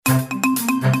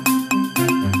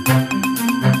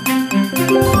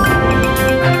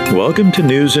welcome to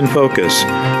News in Focus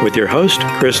with your host,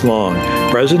 Chris Long,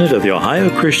 President of the Ohio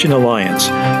Christian Alliance.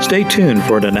 Stay tuned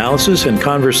for an analysis and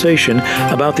conversation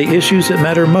about the issues that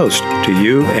matter most to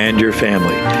you and your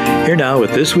family. Here now with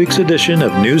this week's edition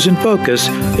of News in Focus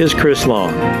is Chris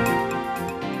Long.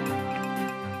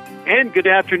 And good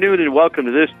afternoon and welcome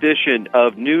to this edition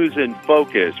of News in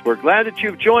Focus. We're glad that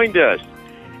you've joined us.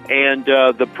 And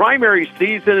the primary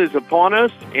season is upon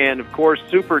us, and of course,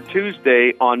 Super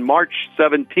Tuesday on March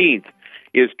 17th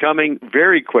is coming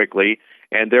very quickly,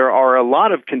 and there are a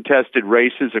lot of contested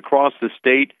races across the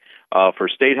state for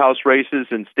state house races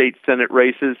and state senate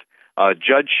races,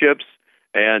 judgeships,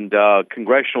 and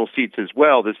congressional seats as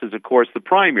well. This is, of course, the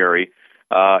primary,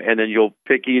 and then you'll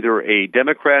pick either a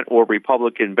Democrat or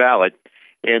Republican ballot,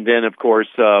 and then, of course,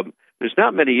 there's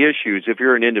not many issues. If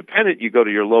you're an independent, you go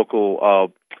to your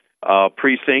local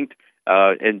precinct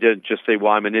and just say,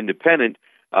 well, I'm an independent.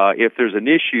 If there's an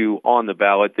issue on the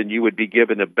ballot, then you would be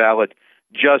given a ballot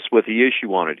just with the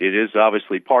issue on it. It is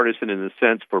obviously partisan in the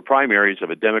sense for primaries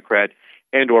of a Democrat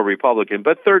and or Republican,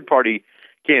 but third-party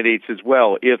candidates as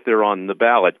well, if they're on the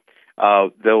ballot,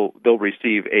 they'll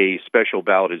receive a special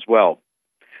ballot as well.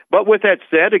 But with that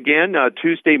said, again,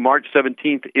 Tuesday, March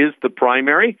 17th is the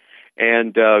primary,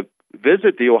 and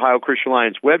visit the Ohio Christian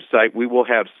Alliance website. We will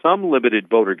have some limited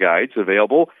voter guides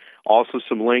available, also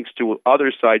some links to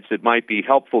other sites that might be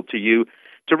helpful to you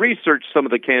to research some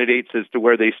of the candidates as to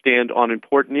where they stand on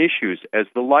important issues as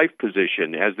the life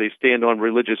position, as they stand on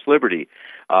religious liberty,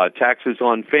 taxes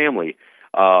on family,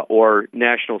 or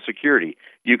national security.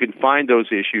 You can find those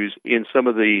issues in some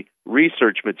of the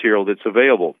research material that's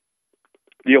available.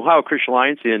 The Ohio Christian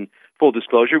Alliance, in full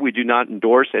disclosure, we do not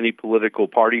endorse any political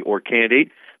party or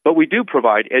candidate, but we do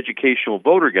provide educational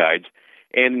voter guides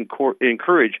and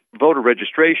encourage voter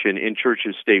registration in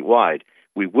churches statewide.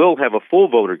 We will have a full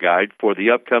voter guide for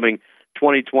the upcoming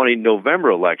 2020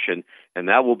 November election, and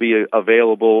that will be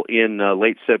available in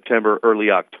late September,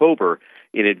 early October,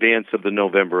 in advance of the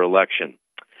November election.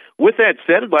 With that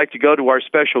said, I'd like to go to our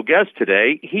special guest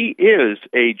today. He is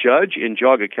a judge in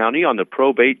Geauga County on the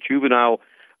probate juvenile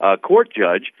court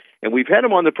judge, and we've had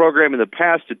him on the program in the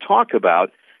past to talk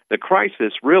about the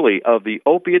crisis, really, of the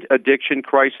opiate addiction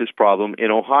crisis problem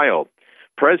in Ohio.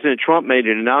 President Trump made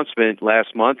an announcement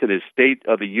last month in his State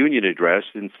of the Union address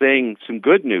and saying some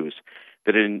good news,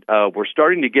 that we're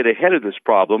starting to get ahead of this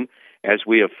problem as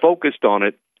we have focused on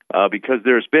it because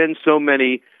there's been so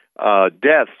many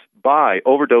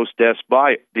overdose deaths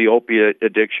by the opiate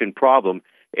addiction problem.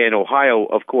 And Ohio,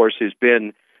 of course, has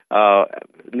been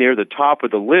near the top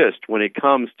of the list when it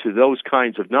comes to those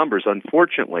kinds of numbers,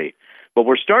 unfortunately. But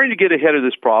we're starting to get ahead of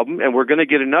this problem, and we're going to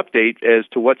get an update as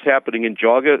to what's happening in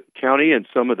Geauga County and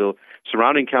some of the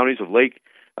surrounding counties of Lake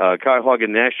Cuyahoga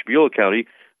and Ashtabula County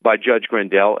by Judge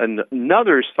Grendell. And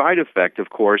another side effect, of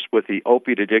course, with the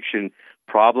opiate addiction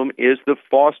problem is the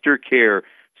foster care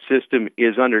system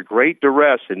is under great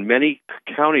duress in many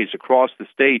counties across the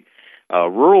state.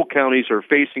 Rural counties are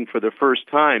facing for the first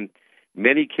time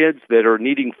many kids that are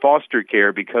needing foster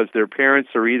care because their parents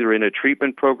are either in a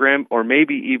treatment program or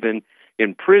maybe even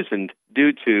imprisoned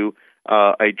due to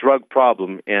a drug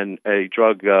problem and a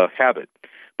drug habit.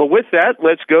 But with that,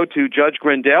 let's go to Judge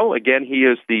Grendell. Again, he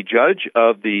is the judge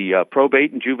of the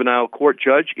probate and juvenile court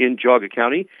judge in Geauga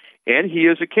County, and he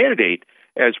is a candidate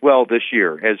as well this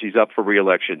year as he's up for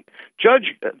re-election.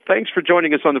 Judge, thanks for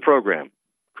joining us on the program.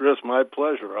 Chris, my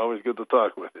pleasure. Always good to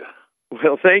talk with you.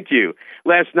 Well, thank you.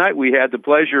 Last night we had the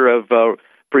pleasure of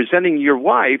presenting your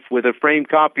wife with a framed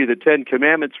copy of the Ten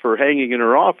Commandments for hanging in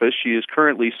her office. She is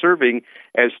currently serving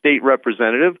as state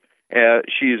representative.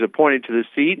 She is appointed to the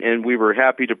seat, and we were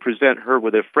happy to present her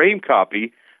with a framed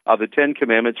copy of the Ten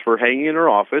Commandments for hanging in her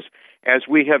office, as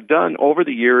we have done over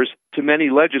the years to many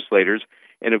legislators.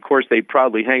 And, of course, they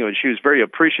proudly hang on. She was very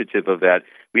appreciative of that.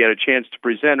 We had a chance to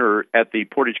present her at the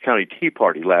Portage County Tea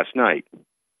Party last night.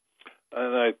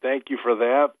 And I thank you for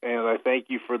that, and I thank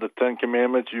you for the Ten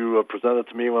Commandments you presented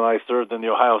to me when I served in the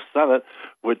Ohio Senate,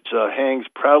 which hangs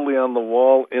proudly on the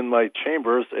wall in my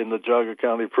chambers in the Geauga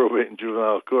County Probate and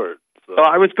Juvenile Court. So. Well,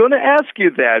 I was going to ask you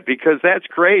that because that's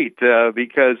great,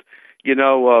 because, you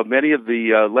know, many of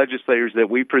the legislators that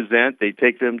we present, they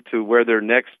take them to where their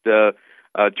next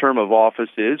term of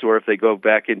office is, or if they go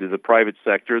back into the private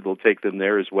sector, they'll take them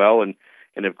there as well.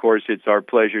 And of course, it's our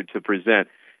pleasure to present.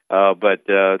 But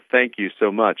thank you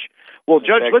so much. Well,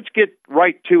 Judge, let's get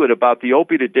right to it about the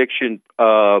opiate addiction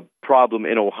problem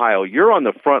in Ohio. You're on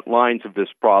the front lines of this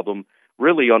problem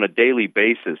really on a daily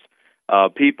basis.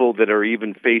 People that are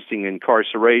even facing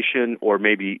incarceration or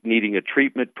maybe needing a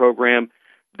treatment program,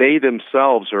 they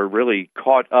themselves are really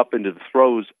caught up into the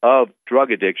throes of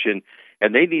drug addiction.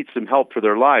 and they need some help for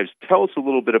their lives. Tell us a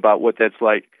little bit about what that's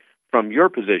like from your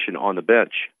position on the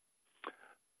bench.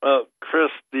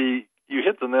 Chris, you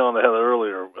hit the nail on the head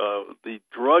earlier.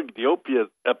 The opiate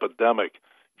epidemic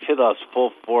hit us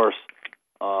full force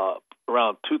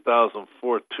around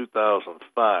 2004,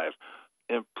 2005.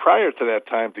 And prior to that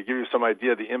time, to give you some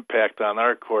idea of the impact on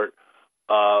our court,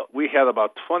 we had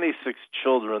about 26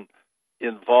 children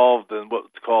involved in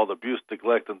what's called abuse,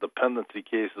 neglect, and dependency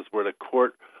cases where the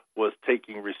court was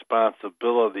taking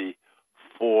responsibility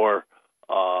for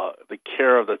the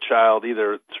care of the child,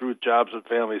 either through Jobs and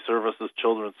Family Services,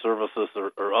 Children's Services,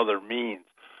 or other means.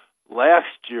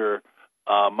 Last year,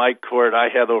 my court, I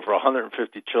had over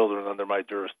 150 children under my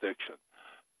jurisdiction.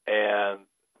 And,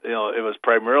 it was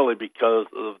primarily because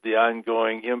of the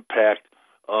ongoing impact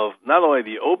of not only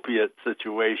the opiate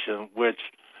situation, which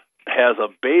has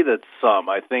abated some.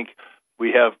 I think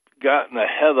we have gotten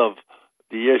ahead of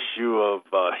the issue of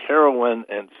heroin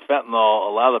and fentanyl.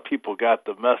 A lot of people got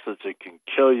the message it can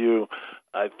kill you.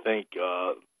 I think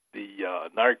the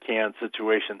Narcan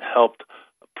situation helped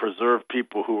preserve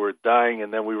people who were dying,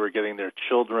 and then we were getting their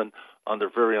children under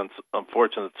very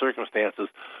unfortunate circumstances.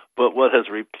 But what has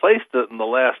replaced it in the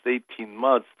last 18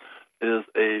 months is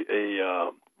a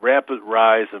rapid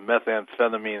rise in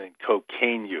methamphetamine and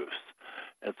cocaine use.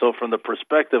 And so from the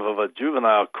perspective of a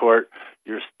juvenile court,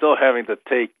 you're still having to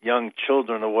take young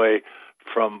children away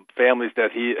from families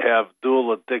that have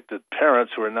dual addicted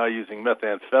parents who are now using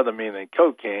methamphetamine and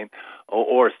cocaine,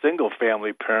 or single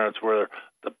family parents where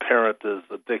the parent is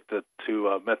addicted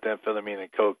to methamphetamine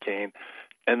and cocaine.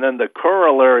 And then the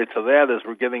corollary to that is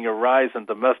we're getting a rise in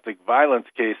domestic violence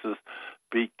cases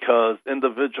because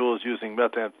individuals using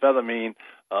methamphetamine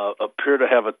appear to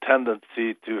have a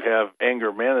tendency to have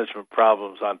anger management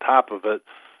problems on top of it.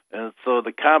 And so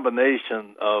the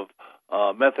combination of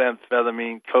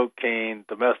methamphetamine, cocaine,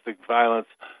 domestic violence,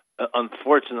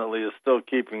 unfortunately, is still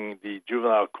keeping the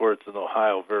juvenile courts in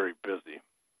Ohio very busy.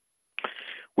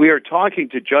 We are talking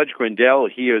to Judge Grendell.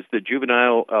 He is the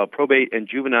juvenile probate and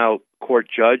juvenile court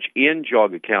judge in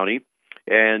Geauga County,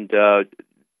 and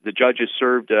the judge has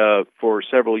served for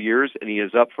several years, and he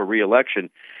is up for re-election.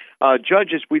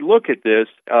 Judge, as we look at this,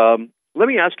 let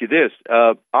me ask you this.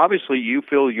 Obviously, you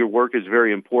feel your work is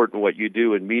very important, what you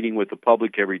do in meeting with the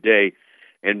public every day.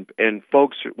 And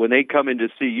folks, when they come in to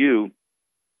see you,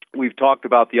 we've talked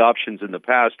about the options in the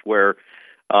past where,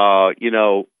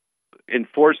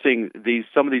 enforcing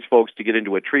some of these folks to get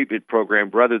into a treatment program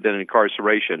rather than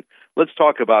incarceration. Let's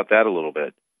talk about that a little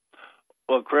bit.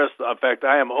 Well, Chris, in fact,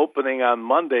 I am opening on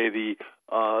Monday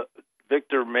the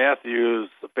Victor Matthews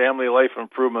Family Life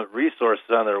Improvement Resource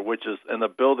Center, which is in a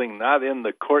building not in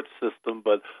the court system,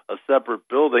 but a separate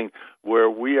building where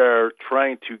we are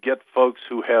trying to get folks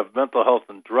who have mental health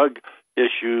and drug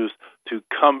issues to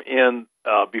come in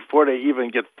before they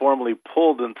even get formally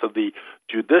pulled into the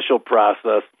judicial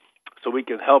process, so we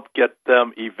can help get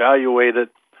them evaluated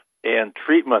and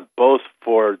treatment, both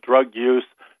for drug use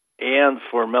and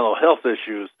for mental health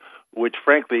issues, which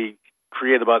frankly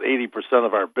create about 80%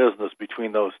 of our business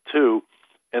between those two.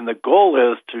 And the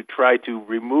goal is to try to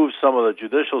remove some of the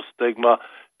judicial stigma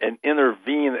and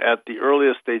intervene at the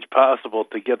earliest stage possible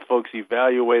to get folks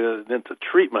evaluated and into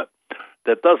treatment.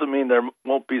 That doesn't mean there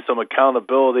won't be some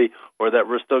accountability or that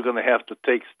we're still going to have to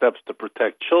take steps to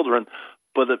protect children,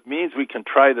 but it means we can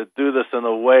try to do this in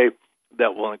a way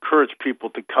that will encourage people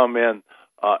to come in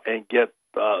and get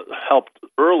helped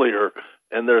earlier.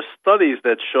 And there's studies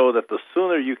that show that the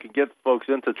sooner you can get folks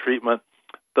into treatment,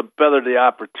 the better the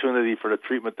opportunity for the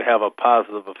treatment to have a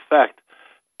positive effect.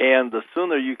 And the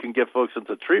sooner you can get folks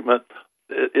into treatment,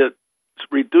 it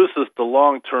reduces the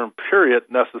long-term period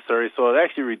necessary, so it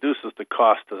actually reduces the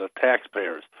cost to the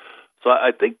taxpayers. So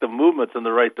I think the movement's in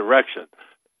the right direction.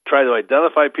 Try to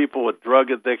identify people with drug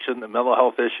addiction and mental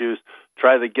health issues,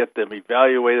 try to get them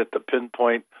evaluated to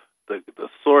pinpoint the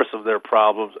source of their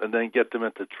problems, and then get them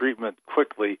into treatment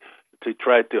quickly to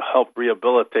try to help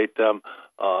rehabilitate them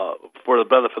for the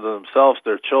benefit of themselves,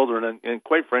 their children, and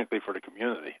quite frankly, for the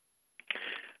community.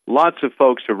 Lots of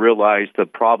folks have realized the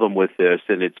problem with this,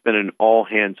 and it's been an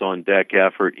all-hands-on-deck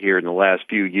effort here in the last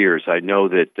few years. I know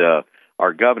that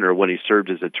our governor, when he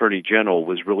served as Attorney General,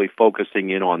 was really focusing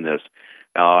in on this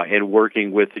and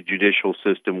working with the judicial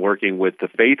system, working with the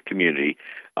faith community.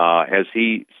 As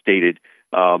he stated,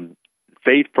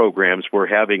 faith programs were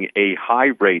having a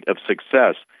high rate of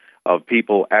success of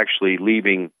people actually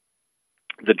leaving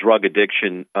the drug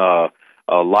addiction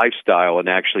lifestyle and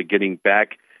actually getting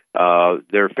back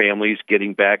their families,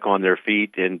 getting back on their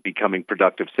feet and becoming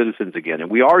productive citizens again.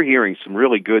 And we are hearing some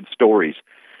really good stories,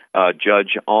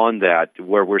 Judge, on that,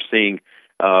 where we're seeing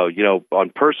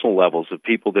on personal levels of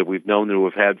people that we've known who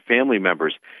have had family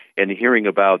members, and hearing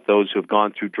about those who have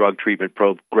gone through drug treatment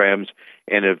programs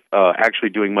and have actually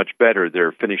doing much better.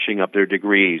 They're finishing up their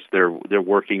degrees, they're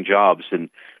working jobs, and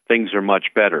things are much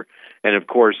better. And of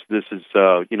course, this is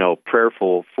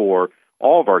prayerful for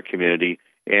all of our community,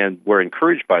 and we're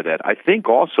encouraged by that. I think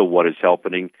also what is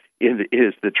helping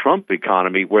is the Trump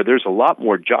economy, where there's a lot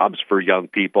more jobs for young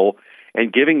people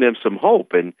and giving them some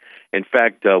hope. And in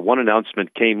fact, one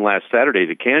announcement came last Saturday,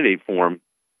 the candidate forum,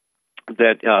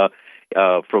 that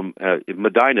from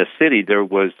Medina City, there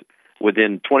was,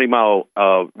 within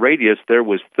 20-mile radius, there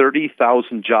was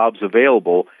 30,000 jobs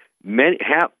available.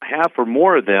 Half or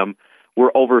more of them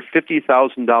were over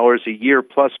 $50,000 a year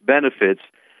plus benefits.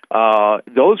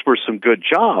 Those were some good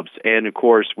jobs, and of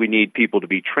course, we need people to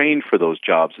be trained for those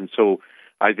jobs. And so,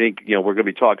 I think we're going to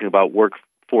be talking about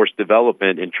workforce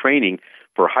development and training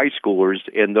for high schoolers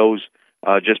and those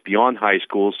just beyond high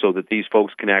school, so that these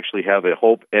folks can actually have a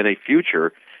hope and a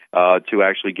future to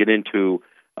actually get into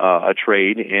a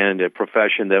trade and a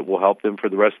profession that will help them for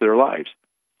the rest of their lives.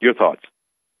 Your thoughts?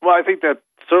 Well, I think that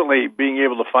certainly being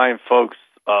able to find folks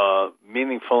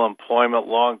meaningful employment,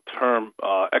 long-term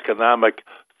economic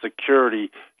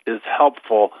security is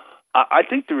helpful. I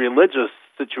think the religious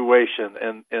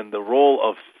situation and the role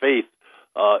of faith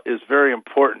is very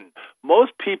important.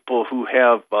 Most people who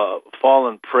have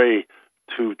fallen prey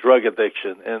to drug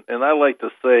addiction, and I like to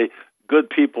say good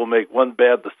people make one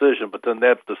bad decision, but then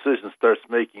that decision starts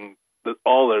making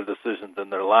all their decisions in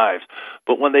their lives.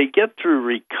 But when they get through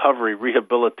recovery,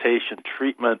 rehabilitation,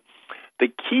 treatment, the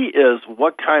key is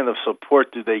what kind of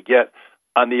support do they get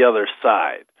on the other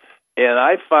side. And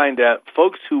I find that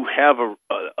folks who have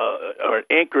are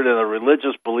anchored in a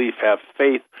religious belief, have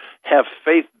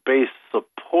faith-based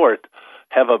support,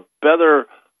 have a better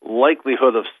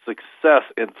likelihood of success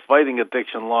in fighting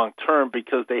addiction long term,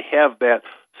 because they have that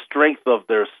strength of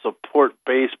their support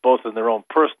base, both in their own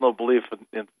personal belief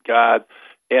in God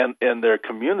and their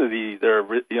community, their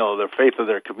faith of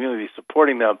their community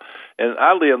supporting them. And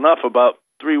oddly enough, about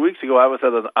 3 weeks ago, I was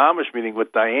at an Amish meeting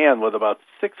with Diane with about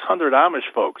 600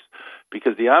 Amish folks,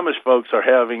 because the Amish folks are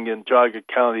having in Geauga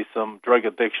County some drug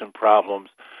addiction problems,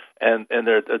 and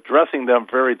they're addressing them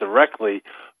very directly.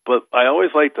 But I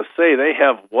always like to say they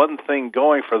have one thing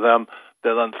going for them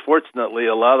that unfortunately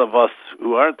a lot of us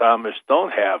who aren't Amish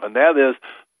don't have, and that is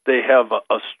they have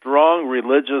a strong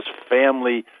religious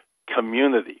family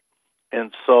community.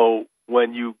 And so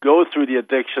when you go through the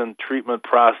addiction treatment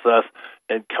process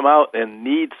and come out and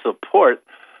need support,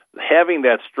 having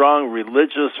that strong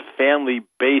religious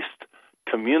family-based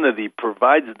community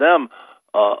provides them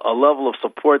a level of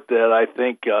support that I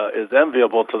think is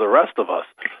enviable to the rest of us.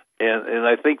 And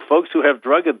I think folks who have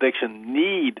drug addiction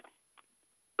need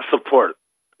support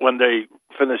when they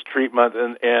finish treatment,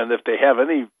 and if they have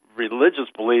any religious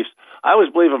beliefs, I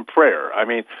always believe in prayer. I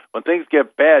mean, when things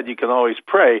get bad, you can always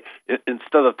pray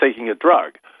instead of taking a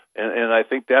drug. And I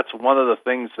think that's one of the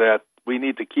things that we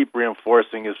need to keep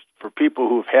reinforcing is for people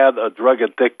who've had a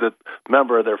drug-addicted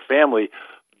member of their family,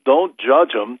 don't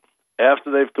judge them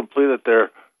after they've completed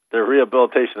their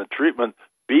rehabilitation and treatment.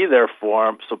 Be there for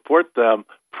them, support them,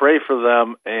 pray for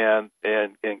them, and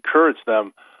encourage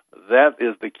them. That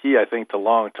is the key, I think, to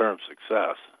long-term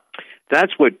success.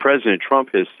 That's what President Trump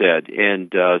has said,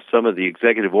 and some of the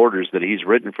executive orders that he's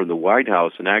written from the White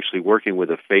House, and actually working with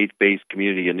a faith-based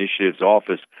community initiatives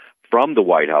office from the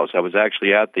White House. I was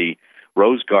actually at the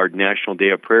Rose Garden National Day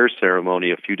of Prayer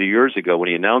ceremony a few years ago when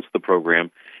he announced the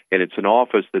program, and it's an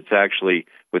office that's actually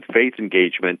with faith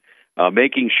engagement,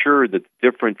 making sure that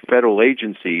different federal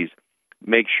agencies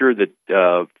make sure that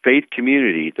the faith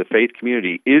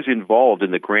community is involved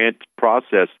in the grant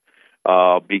process,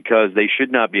 because they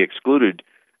should not be excluded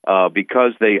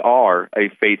because they are a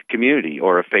faith community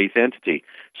or a faith entity.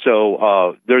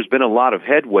 So there's been a lot of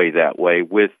headway that way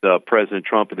with President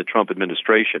Trump and the Trump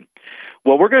administration.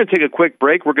 Well, we're going to take a quick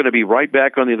break. We're going to be right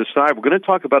back on the other side. We're going to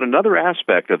talk about another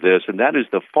aspect of this, and that is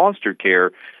the foster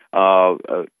care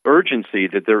urgency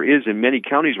that there is in many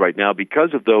counties right now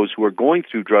because of those who are going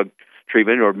through drug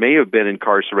treatment or may have been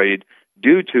incarcerated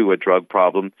due to a drug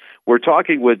problem. We're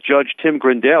talking with Judge Tim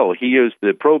Grendell. He is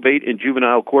the probate and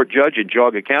juvenile court judge in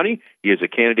Geauga County. He is a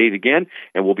candidate again,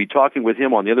 and we'll be talking with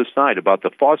him on the other side about the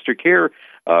foster care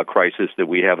crisis that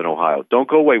we have in Ohio. Don't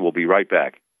go away. We'll be right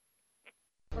back.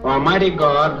 Almighty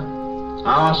God,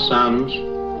 our sons,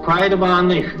 pride of our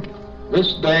nation,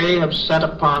 this day have set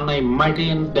upon a mighty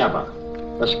endeavor,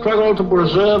 a struggle to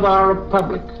preserve our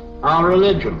republic, our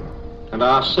religion, and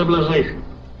our civilization,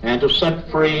 and to set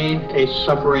free a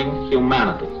suffering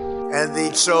humanity. and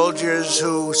the soldiers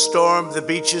who stormed the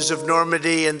beaches of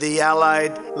Normandy and the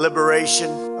Allied liberation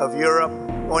of Europe.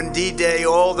 On D-Day,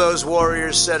 all those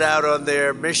warriors set out on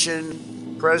their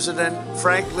mission. President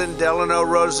Franklin Delano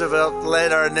Roosevelt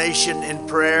led our nation in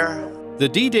prayer. The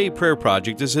D-Day Prayer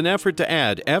Project is an effort to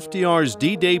add FDR's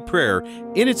D-Day prayer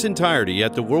in its entirety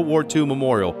at the World War II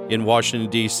Memorial in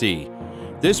Washington, D.C.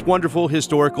 This wonderful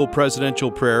historical presidential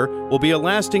prayer will be a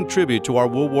lasting tribute to our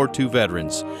World War II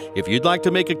veterans. If you'd like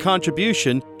to make a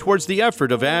contribution towards the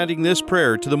effort of adding this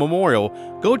prayer to the memorial,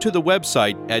 go to the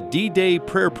website at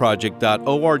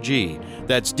ddayprayerproject.org.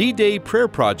 That's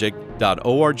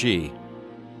ddayprayerproject.org.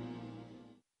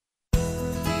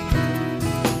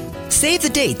 Save the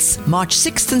dates, March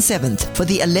 6th and 7th, for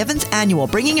the 11th annual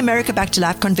Bringing America Back to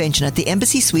Life convention at the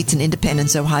Embassy Suites in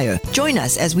Independence, Ohio. Join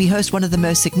us as we host one of the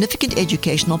most significant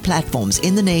educational platforms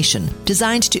in the nation,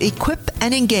 designed to equip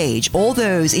and engage all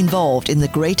those involved in the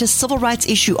greatest civil rights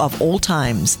issue of all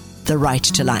times, the right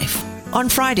to life. On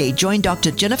Friday, join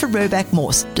Dr. Jennifer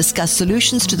Roback-Morse discuss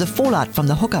solutions to the fallout from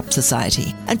the Hookup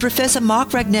Society, and Professor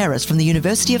Mark Ragnaris from the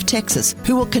University of Texas,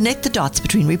 who will connect the dots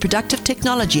between reproductive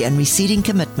technology and receding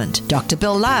commitment. Dr.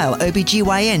 Bill Lyle,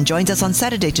 OBGYN, joins us on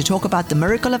Saturday to talk about the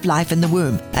miracle of life in the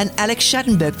womb, and Alex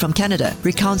Schattenberg from Canada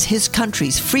recounts his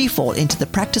country's freefall into the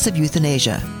practice of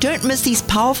euthanasia. Don't miss these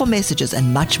powerful messages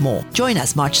and much more. Join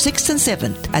us March 6th and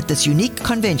 7th at this unique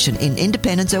convention in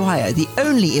Independence, Ohio, the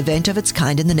only event of its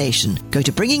kind in the nation. Go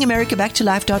to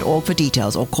bringingamericabacktolife.org for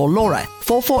details or call Laura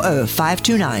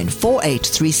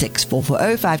 440-529-4836,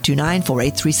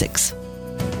 440-529-4836.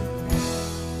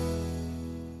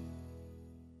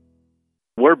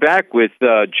 We're back with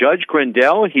Judge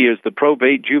Grendell. He is the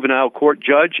probate juvenile court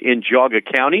judge in Geauga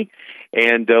County,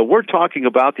 and we're talking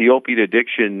about the opiate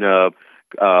addiction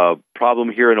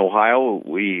problem here in Ohio.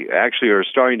 We actually are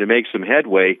starting to make some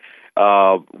headway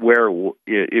where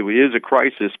it is a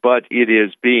crisis, but it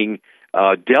is being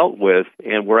dealt with,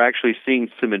 and we're actually seeing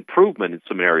some improvement in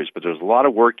some areas, but there's a lot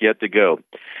of work yet to go.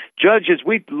 Judge, as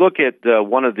we look at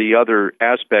one of the other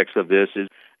aspects of this is,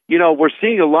 you know, we're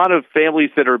seeing a lot of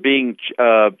families that are being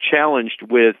challenged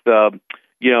with,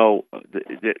 you know,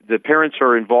 the parents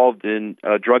are involved in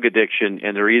drug addiction,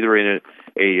 and they're either in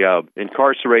a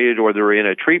incarcerated or they're in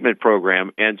a treatment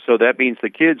program, and so that means the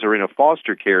kids are in a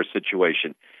foster care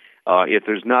situation. If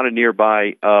there's not a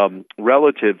nearby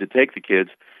relative to take the kids,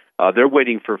 they're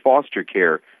waiting for foster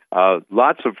care.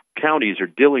 Lots of counties are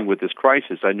dealing with this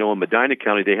crisis. I know in Medina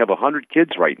County they have 100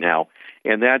 kids right now,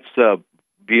 and that's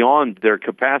beyond their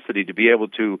capacity to be able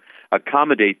to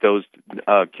accommodate those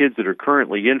kids that are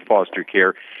currently in foster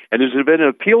care. And there's been an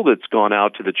appeal that's gone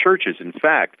out to the churches. In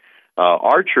fact,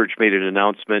 our church made an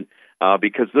announcement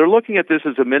because they're looking at this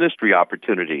as a ministry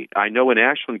opportunity. I know in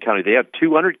Ashland County they have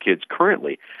 200 kids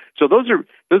currently. So those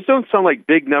don't sound like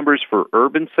big numbers for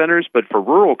urban centers, but for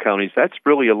rural counties, that's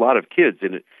really a lot of kids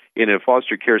in a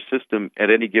foster care system at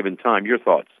any given time. Your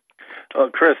thoughts?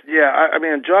 Chris, yeah, I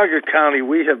mean, in Geauga County,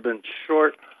 we have been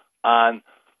short on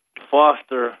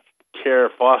foster care,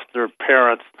 foster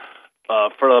parents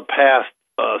for the past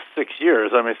 6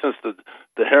 years. I mean, since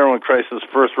the heroin crisis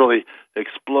first really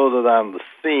exploded on the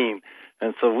scene.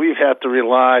 And so we've had to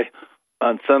rely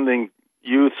on sending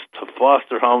youth to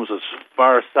foster homes as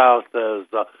far south as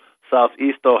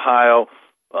southeast Ohio,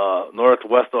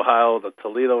 northwest Ohio, the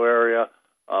Toledo area,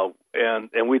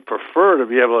 and we'd prefer to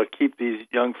be able to keep these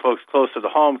young folks closer to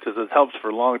home because it helps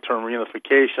for long-term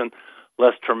reunification,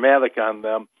 less traumatic on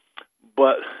them.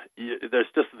 But there's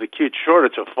just an acute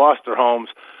shortage of foster homes.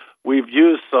 We've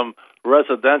used some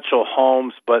residential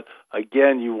homes, but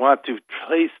again, you want to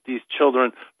place these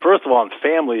children, first of all, in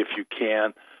family if you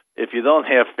can. If you don't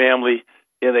have family,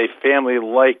 in a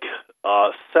family-like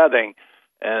setting,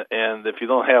 and if you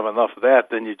don't have enough of that,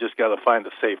 then you just got to find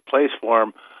a safe place for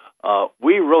them.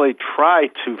 We really try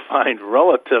to find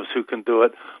relatives who can do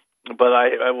it, but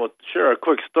I will share a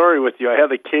quick story with you. I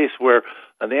had a case where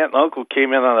an aunt and uncle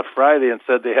came in on a Friday and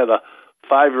said they had a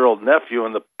 5-year-old nephew,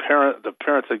 and the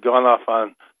parents had gone off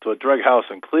to a drug house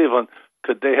in Cleveland.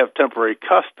 Could they have temporary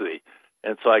custody?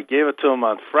 And so I gave it to him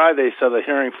on Friday, set a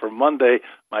hearing for Monday.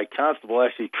 My constable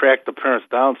actually tracked the parents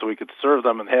down so we could serve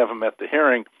them and have them at the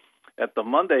hearing. At the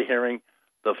Monday hearing,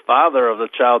 the father of the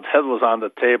child's head was on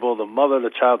the table. The mother of the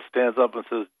child stands up and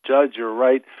says, "Judge, you're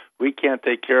right. We can't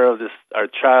take care of our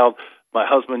child. My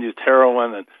husband used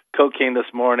heroin and cocaine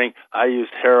this morning. I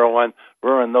used heroin.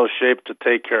 We're in no shape to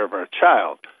take care of our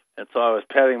child." And so I was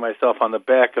patting myself on the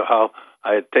back of how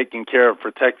I had taken care of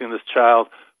protecting this child.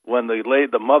 When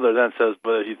the mother then says,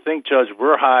 "But if you think, Judge,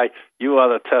 we're high, you ought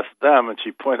to test them." And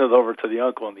she pointed over to the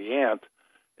uncle and the aunt.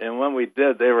 And when we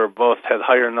did, they were both had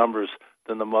higher numbers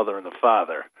than the mother and the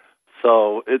father.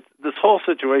 So this whole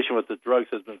situation with the drugs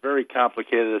has been very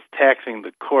complicated. It's taxing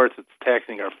the courts. It's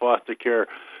taxing our foster care.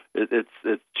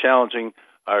 It's challenging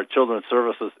our children's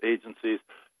services agencies.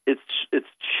 It's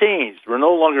changed. We're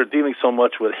no longer dealing so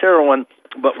much with heroin,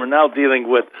 but we're now dealing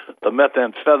with the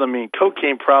methamphetamine,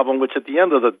 cocaine problem, which at the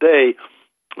end of the day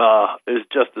is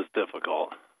just as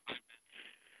difficult.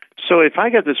 So if I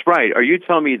got this right, are you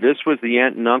telling me this was the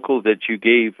aunt and uncle that you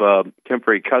gave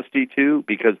temporary custody to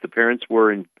because the parents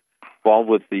were involved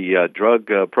with the drug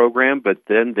program, but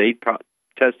then they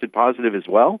tested positive as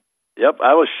well? Yep,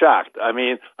 I was shocked. I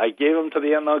mean, I gave them to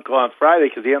the aunt and uncle on Friday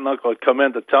because the aunt and uncle had come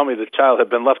in to tell me the child had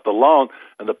been left alone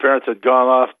and the parents had gone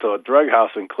off to a drug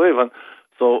house in Cleveland.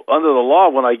 So under the law,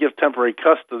 when I give temporary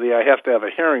custody, I have to have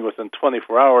a hearing within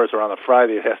 24 hours, or on a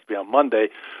Friday. It has to be on Monday.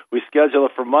 We schedule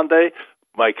it for Monday.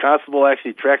 My constable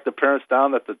actually tracked the parents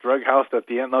down at the drug house that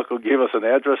the aunt and uncle gave us an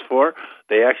address for.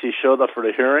 They actually showed up for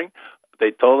the hearing.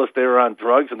 They told us they were on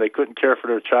drugs and they couldn't care for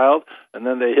their child. And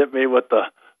then they hit me with the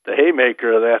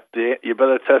haymaker that you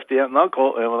better test the aunt and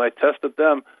uncle. And when I tested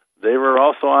them, they were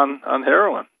also on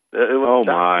heroin. It was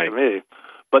shocking to me.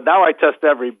 But now I test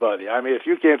everybody. I mean, if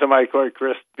you came to my court,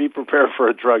 Chris, be prepared for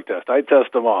a drug test. I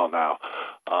test them all now.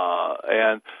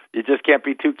 And you just can't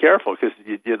be too careful because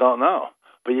you don't know.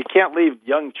 But you can't leave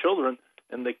young children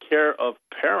in the care of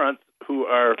parents who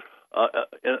are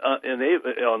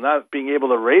not being able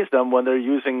to raise them when they're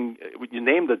using, you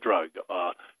name the drug,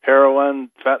 heroin,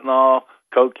 fentanyl,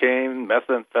 cocaine,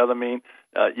 methamphetamine.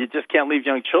 You just can't leave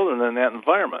young children in that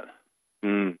environment.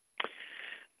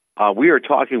 We are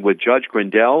talking with Judge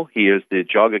Grendell. He is the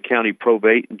Geauga County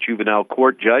Probate and Juvenile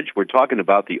Court Judge. We're talking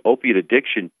about the opiate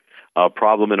addiction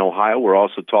problem in Ohio. We're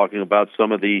also talking about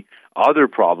some of the other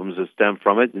problems that stem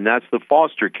from it, and that's the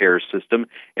foster care system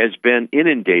has been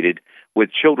inundated with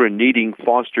children needing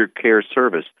foster care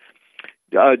service.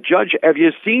 Judge, have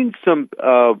you seen some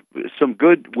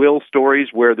goodwill stories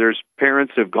where there's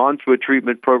parents have gone through a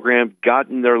treatment program,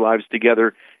 gotten their lives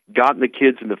together, gotten the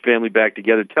kids and the family back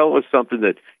together? Tell us something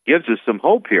that gives us some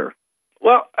hope here.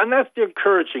 Well, and that's the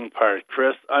encouraging part,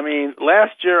 Chris. I mean,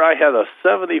 last year I had a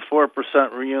 74%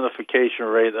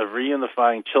 reunification rate of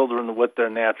reunifying children with their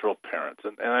natural parents.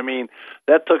 And I mean,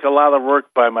 that took a lot of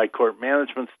work by my court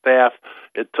management staff.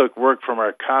 It took work from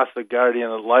our CASA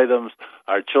guardian ad litems,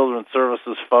 our children's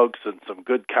services folks, and some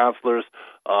good counselors,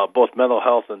 both mental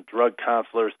health and drug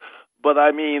counselors. But I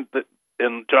mean,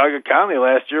 in Geauga County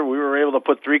last year, we were able to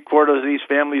put 3/4 of these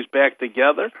families back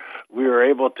together. We were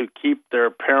able to keep their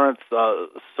parents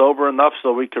sober enough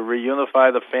so we could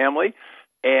reunify the family.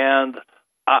 And,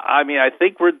 I mean, I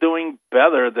think we're doing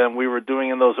better than we were doing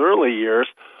in those early years,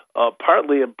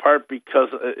 partly in part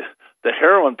because the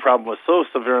heroin problem was so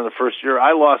severe in the first year.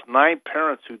 I lost 9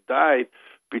 parents who died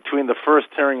between the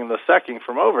first hearing and the second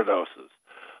from overdoses.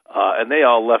 And they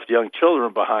all left young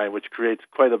children behind, which creates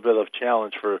quite a bit of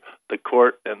challenge for the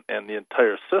court and the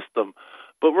entire system.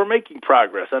 But we're making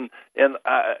progress, and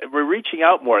we're reaching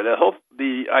out more.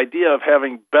 The idea of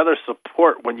having better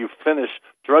support when you finish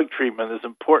drug treatment is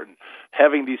important.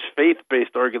 Having these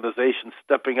faith-based organizations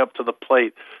stepping up to the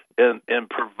plate and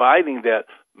providing that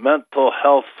mental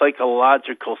health,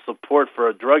 psychological support for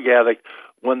a drug addict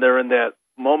when they're in that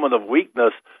moment of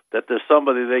weakness, that there's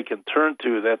somebody they can turn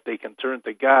to, that they can turn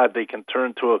to God, they can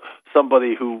turn to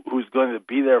somebody who's going to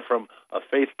be there from a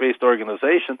faith-based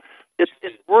organization.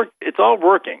 It's all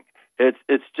working.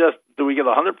 It's just, do we get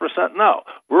 100%? No.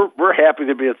 We're happy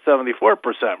to be at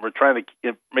 74%. We're trying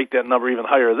to make that number even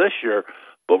higher this year,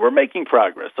 but we're making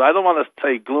progress. So I don't want to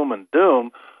say gloom and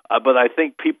doom, but I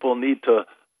think people need to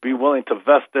be willing to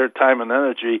vest their time and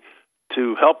energy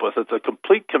to help us. It's a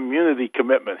complete community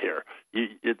commitment here.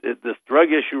 This drug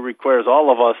issue requires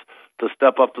all of us to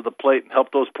step up to the plate and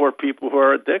help those poor people who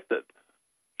are addicted.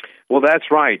 Well, that's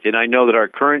right. And I know that our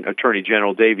current Attorney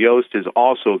General, Dave Yost, is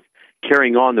also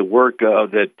carrying on the work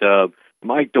that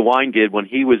Mike DeWine did when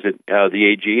he was at the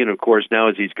AG. And, of course, now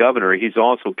as he's governor, he's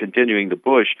also continuing to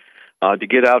push to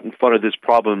get out in front of this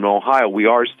problem in Ohio. We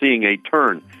are seeing a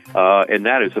turn, and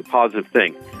that is a positive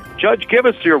thing. Judge, give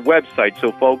us your website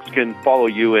so folks can follow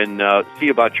you and see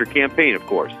about your campaign, of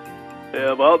course.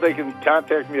 Well, they can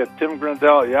contact me at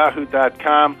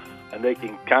timgrendell@yahoo.com, and they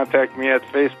can contact me at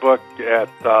Facebook at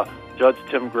Judge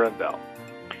Tim Grendell.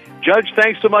 Judge,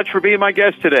 thanks so much for being my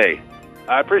guest today.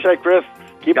 I appreciate it, Chris.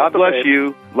 God bless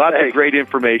you. Lots of great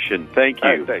information. Thank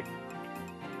you. Thanks.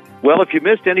 Well, if you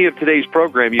missed any of today's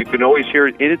program, you can always hear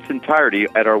it in its entirety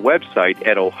at our website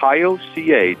at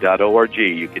ohioca.org.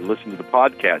 You can listen to the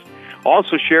podcast.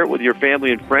 Also share it with your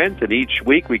family and friends, and each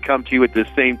week we come to you at the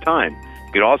same time.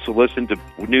 You can also listen to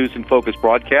News in Focus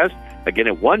broadcast, again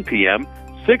at 1 p.m.,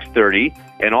 6:30,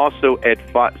 and also at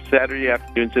Saturday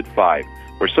afternoons at 5.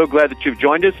 We're so glad that you've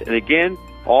joined us. And again,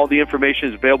 all the information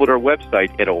is available at our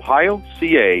website at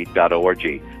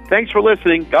ohioca.org. Thanks for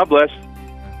listening. God bless.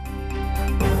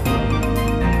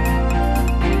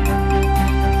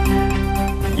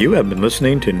 You have been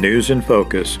listening to News in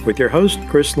Focus with your host,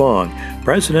 Chris Long,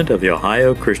 President of the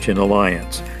Ohio Christian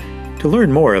Alliance. To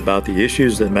learn more about the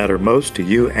issues that matter most to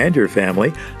you and your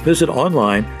family, visit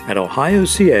online at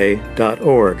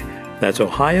ohioca.org. That's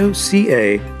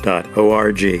ohioca.org.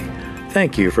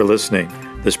 Thank you for listening.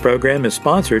 This program is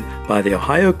sponsored by the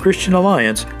Ohio Christian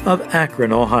Alliance of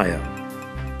Akron, Ohio.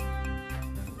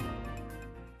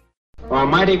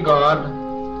 Almighty God,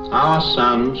 our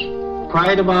sons,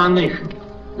 pride of our nation,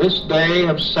 this day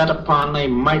have set upon a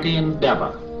mighty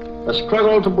endeavor, a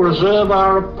struggle to preserve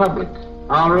our republic,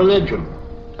 our religion,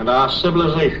 and our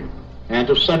civilization, and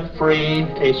to set free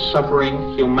a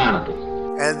suffering humanity.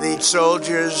 And the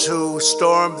soldiers who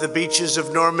stormed the beaches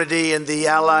of Normandy and the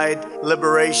Allied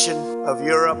liberation of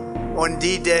Europe. On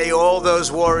D-Day, all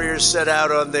those warriors set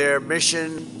out on their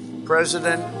mission.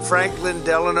 President Franklin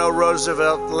Delano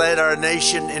Roosevelt led our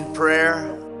nation in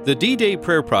prayer. The D-Day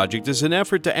Prayer Project is an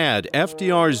effort to add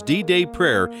FDR's D-Day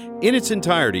prayer in its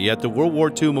entirety at the World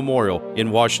War II Memorial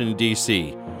in Washington,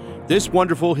 D.C. This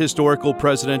wonderful historical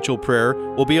presidential prayer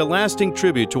will be a lasting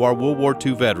tribute to our World War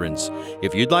II veterans.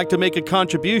 If you'd like to make a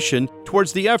contribution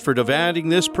towards the effort of adding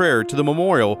this prayer to the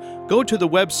memorial, go to the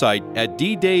website at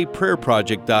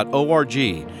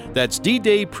ddayprayerproject.org. That's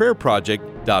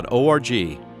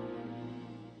ddayprayerproject.org.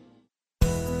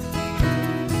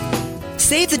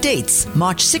 Save the dates,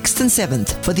 March 6th and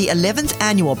 7th, for the 11th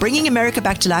annual Bringing America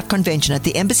Back to Life convention at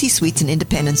the Embassy Suites in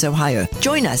Independence, Ohio.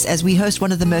 Join us as we host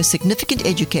one of the most significant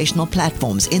educational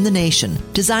platforms in the nation,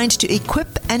 designed to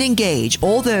equip and engage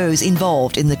all those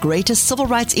involved in the greatest civil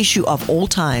rights issue of all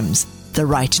times, the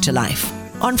right to life.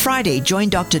 On Friday, join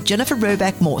Dr. Jennifer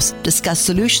Roback-Morse discuss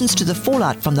solutions to the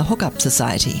fallout from the Hookup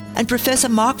Society, and Professor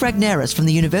Mark Ragnaris from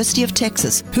the University of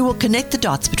Texas, who will connect the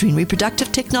dots between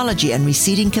reproductive technology and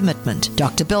receding commitment.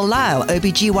 Dr. Bill Lyle,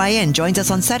 OBGYN, joins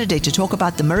us on Saturday to talk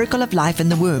about the miracle of life in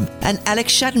the womb, and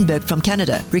Alex Schattenberg from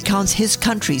Canada recounts his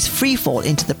country's free fall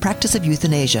into the practice of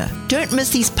euthanasia. Don't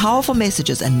miss these powerful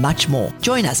messages and much more.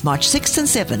 Join us March 6th and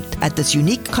 7th at this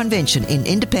unique convention in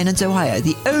Independence, Ohio,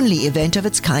 the only event of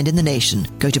its kind in the nation.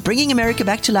 Go to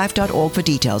bringingamericabacktolife.org for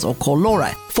details or call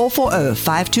Laura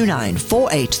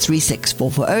 440-529-4836,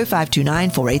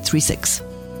 440-529-4836.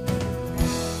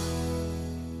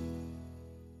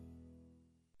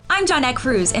 I'm Johnette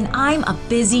Cruz, and I'm a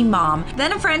busy mom.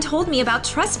 Then a friend told me about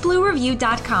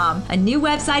TrustBlueReview.com, a new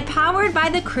website powered by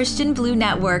the Christian Blue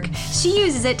Network. She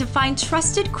uses it to find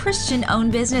trusted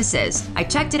Christian-owned businesses. I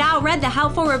checked it out, read the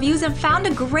helpful reviews, and found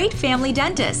a great family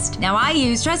dentist. Now I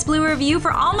use Trust Blue Review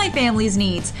for all my family's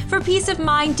needs. For peace of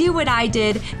mind, do what I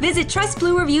did. Visit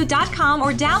TrustBlueReview.com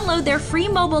or download their free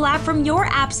mobile app from your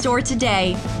app store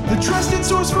today. The trusted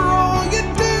source for all you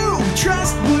do.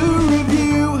 Trust Blue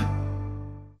Review.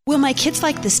 Will my kids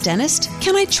like this dentist?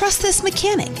 Can I trust this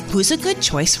mechanic? Who's a good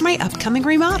choice for my upcoming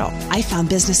remodel? I found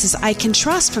businesses I can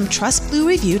trust from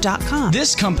TrustBlueReview.com.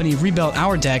 This company rebuilt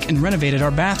our deck and renovated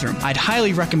our bathroom. I'd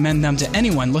highly recommend them to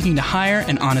anyone looking to hire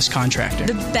an honest contractor.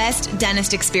 The best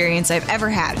dentist experience I've ever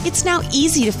had. It's now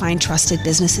easy to find trusted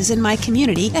businesses in my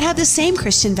community that have the same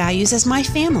Christian values as my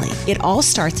family. It all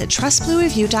starts at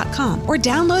TrustBlueReview.com or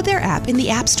download their app in the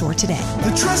App Store today.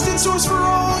 The trusted source for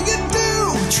all you do.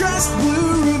 Trust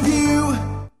Blue Review.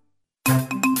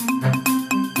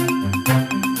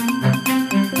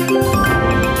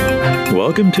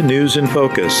 Welcome to News in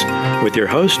Focus with your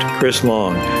host, Chris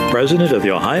Long, President of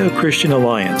the Ohio Christian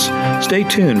Alliance. Stay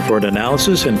tuned for an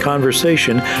analysis and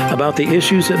conversation about the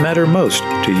issues that matter most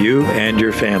to you and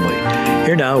your family.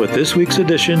 Here now with this week's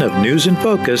edition of News in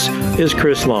Focus is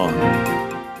Chris Long.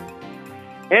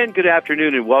 And good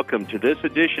afternoon and welcome to this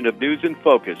edition of News in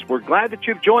Focus. We're glad that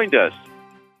you've joined us.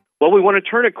 Well, we want to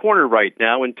turn a corner right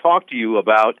now and talk to you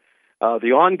about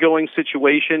the ongoing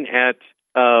situation at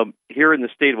here in the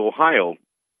state of Ohio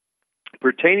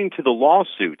pertaining to the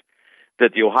lawsuit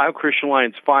that the Ohio Christian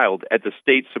Alliance filed at the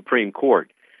state Supreme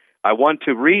Court. I want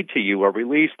to read to you a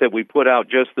release that we put out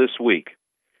just this week.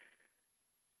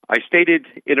 I stated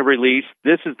in a release,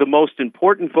 "This is the most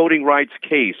important voting rights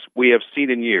case we have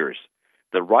seen in years.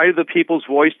 The right of the people's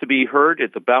voice to be heard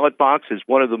at the ballot box is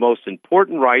one of the most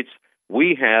important rights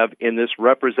we have in this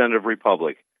representative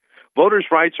republic.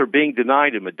 Voters' rights are being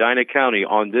denied in Medina County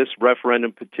on this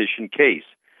referendum petition case,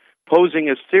 posing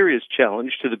a serious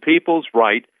challenge to the people's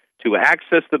right to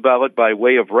access the ballot by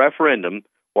way of referendum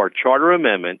or charter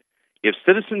amendment. If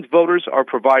citizens voters are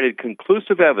provided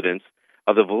conclusive evidence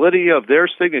of the validity of their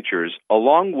signatures,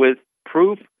 along with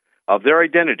proof of their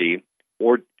identity,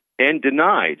 and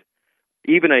denied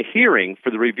even a hearing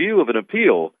for the review of an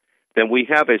appeal, then we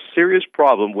have a serious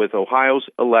problem with Ohio's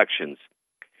elections.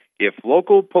 If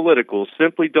local politicals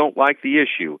simply don't like the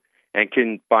issue and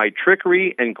can, by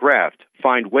trickery and graft,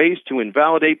 find ways to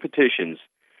invalidate petitions,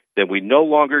 then we no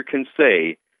longer can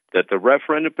say that the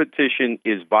referendum petition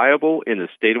is viable in the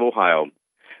state of Ohio.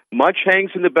 Much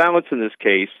hangs in the balance in this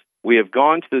case. We have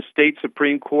gone to the state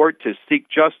Supreme Court to seek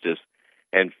justice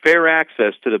and fair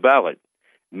access to the ballot.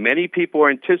 Many people are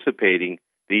anticipating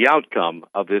the outcome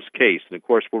of this case. And, of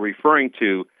course, we're referring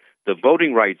to the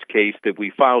voting rights case that we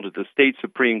filed at the state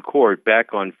Supreme Court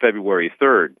back on February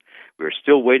 3rd. We're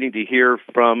still waiting to hear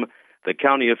from the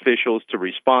county officials to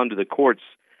respond to the court's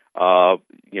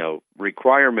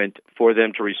requirement for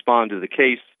them to respond to the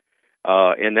case,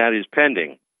 and that is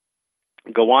pending.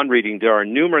 Go on reading. There are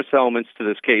numerous elements to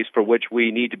this case for which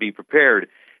we need to be prepared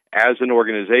as an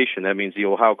organization. That means the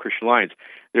Ohio Christian Alliance.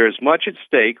 There is much at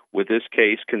stake with this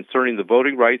case concerning the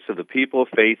voting rights of the people of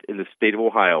faith in the state of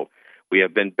Ohio. We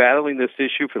have been battling this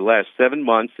issue for the last 7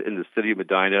 months in the city of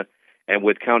Medina and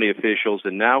with county officials,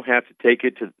 and now have to take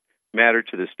it to matter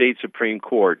to the state Supreme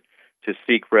Court to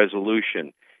seek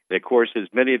resolution. And of course, as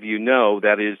many of you know,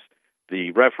 that is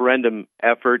the referendum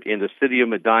effort in the city of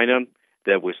Medina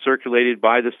that was circulated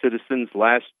by the citizens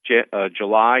last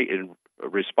July in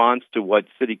response to what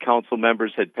city council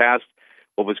members had passed,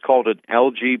 what was called an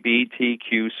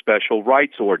LGBTQ special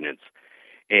rights ordinance.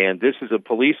 And this is a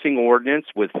policing ordinance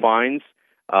with fines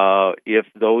if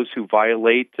those who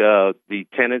violate the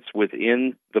tenets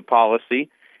within the policy.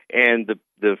 And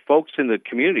the folks in the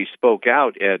community spoke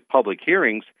out at public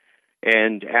hearings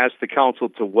and asked the council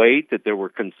to wait, that there were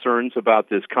concerns about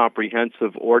this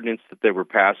comprehensive ordinance that they were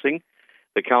passing.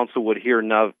 The council would hear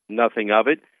nothing of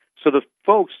it. So the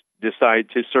folks decided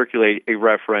to circulate a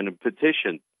referendum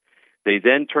petition. They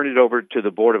then turned it over to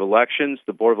the Board of Elections.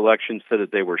 The Board of Elections said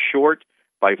that they were short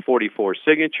by 44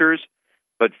 signatures,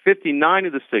 but 59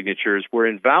 of the signatures were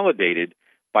invalidated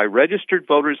by registered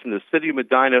voters in the city of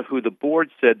Medina who the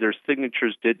board said their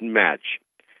signatures didn't match.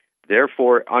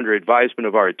 Therefore, under advisement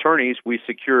of our attorneys, we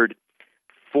secured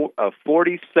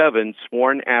 47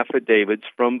 sworn affidavits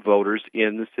from voters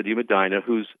in the city of Medina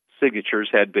whose signatures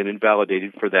had been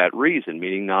invalidated for that reason,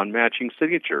 meaning non-matching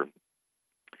signature.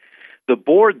 The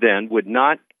board then would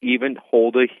not even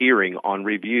hold a hearing on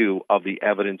review of the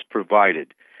evidence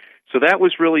provided. So that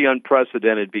was really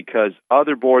unprecedented, because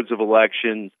other boards of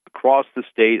elections across the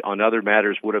state on other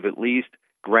matters would have at least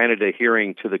granted a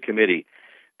hearing to the committee.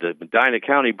 The Medina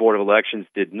County Board of Elections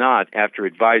did not, after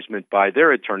advisement by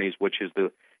their attorneys, which is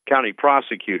the county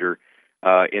prosecutor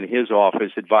in his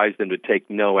office, advised them to take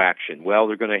no action. Well,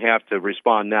 they're going to have to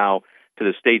respond now to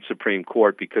the state Supreme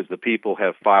Court because the people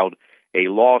have filed a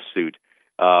lawsuit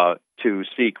to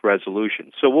seek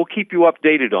resolution. So we'll keep you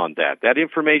updated on that. That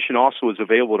information also is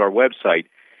available at our website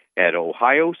at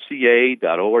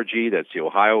ohioca.org. That's the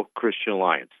Ohio Christian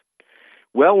Alliance.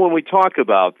 Well, when we talk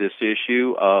about this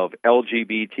issue of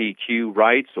LGBTQ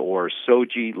rights, or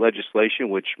SOGI legislation,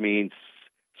 which means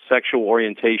sexual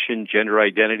orientation, gender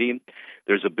identity,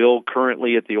 there's a bill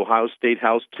currently at the Ohio State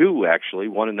House, two actually,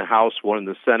 one in the House, one in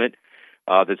the Senate,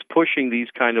 that's pushing these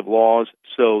kind of laws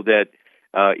so that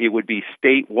it would be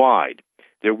statewide.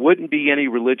 There wouldn't be any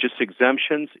religious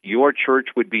exemptions. Your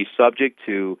church would be subject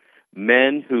to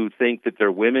men who think that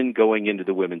they're women going into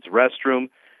the women's restroom.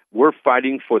 We're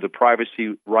fighting for the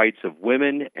privacy rights of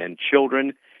women and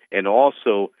children, and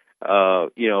also,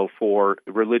 for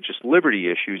religious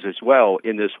liberty issues as well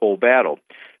in this whole battle.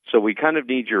 So we kind of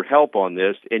need your help on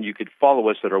this, and you could follow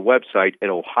us at our website at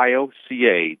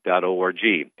ohioca.org.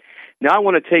 Now I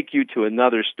want to take you to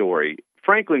another story.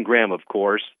 Franklin Graham, of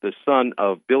course, the son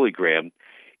of Billy Graham,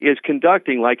 is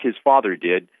conducting, like his father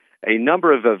did, a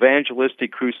number of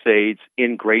evangelistic crusades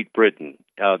in Great Britain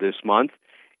this month.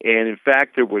 And in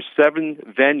fact, there were 7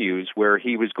 venues where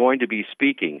he was going to be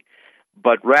speaking.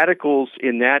 But radicals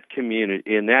in that community,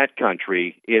 in that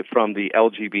country, from the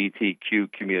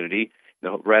LGBTQ community,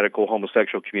 the radical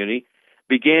homosexual community,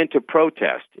 began to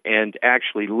protest and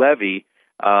actually levy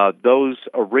those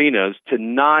arenas to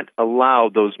not allow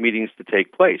those meetings to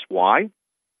take place. Why?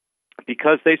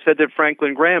 Because they said that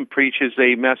Franklin Graham preaches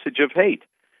a message of hate.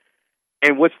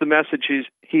 And what's the message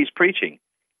he's preaching?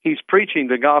 He's preaching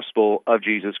the gospel of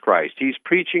Jesus Christ. He's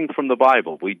preaching from the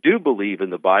Bible. We do believe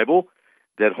in the Bible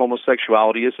that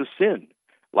homosexuality is a sin.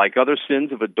 Like other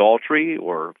sins of adultery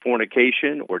or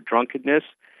fornication or drunkenness,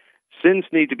 sins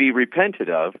need to be repented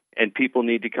of, and people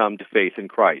need to come to faith in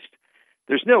Christ.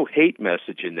 There's no hate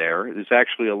message in there. There's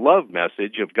actually a love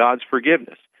message of God's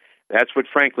forgiveness. That's what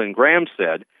Franklin Graham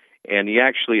said, and he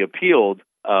actually appealed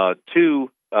to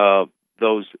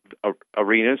those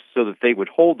arenas so that they would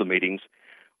hold the meetings.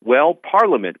 Well,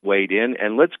 Parliament weighed in,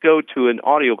 and let's go to an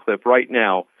audio clip right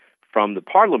now from the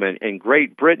Parliament in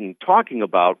Great Britain talking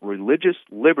about religious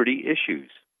liberty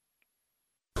issues.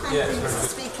 Thank you, Mr.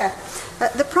 Speaker.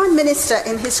 The Prime Minister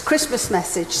in his Christmas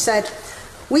message said,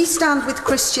 "We stand with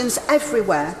Christians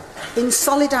everywhere in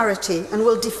solidarity and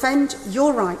will defend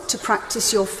your right to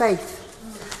practice your faith."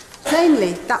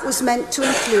 Plainly, that was meant to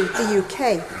include the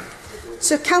UK.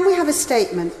 So can we have a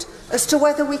statement as to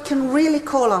whether we can really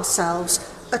call ourselves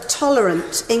a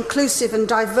tolerant, inclusive and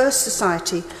diverse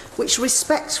society which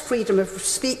respects freedom of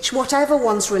speech, whatever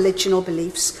one's religion or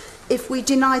beliefs, if we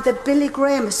deny the Billy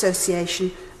Graham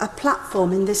Association a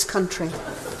platform in this country?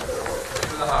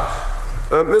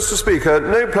 Mr. Speaker,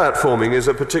 no platforming is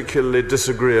a particularly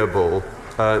disagreeable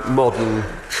modern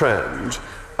trend.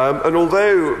 And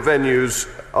although venues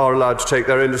are allowed to take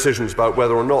their own decisions about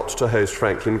whether or not to host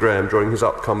Franklin Graham during his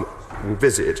upcoming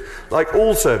visit, like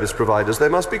all service providers, they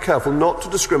must be careful not to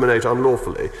discriminate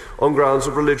unlawfully on grounds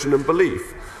of religion and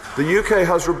belief. The UK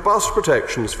has robust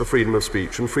protections for freedom of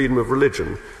speech and freedom of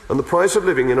religion, and the price of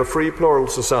living in a free, plural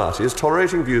society is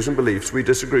tolerating views and beliefs we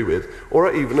disagree with or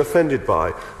are even offended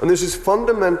by. And this is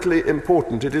fundamentally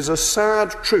important. It is a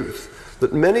sad truth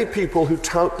that many people who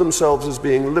tout themselves as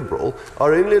being liberal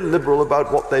are only liberal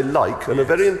about what they like and are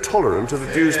very intolerant of the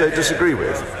views they disagree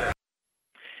with.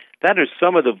 That are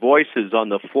some of the voices on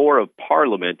the floor of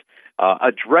Parliament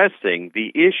addressing the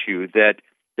issue that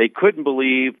they couldn't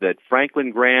believe that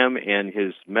Franklin Graham and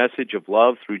his message of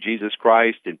love through Jesus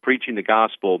Christ and preaching the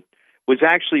gospel was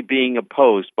actually being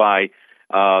opposed by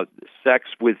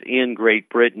sects within Great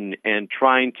Britain and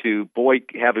trying to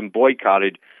have him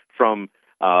boycotted from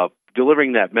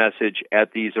delivering that message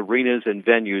at these arenas and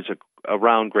venues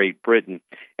around Great Britain,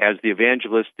 as the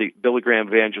Billy Graham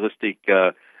evangelistic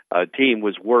team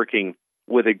was working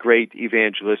with a great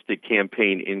evangelistic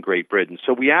campaign in Great Britain.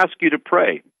 So we ask you to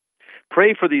pray.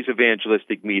 Pray for these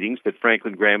evangelistic meetings that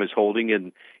Franklin Graham is holding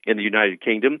in the United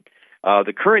Kingdom.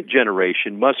 The current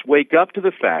generation must wake up to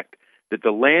the fact that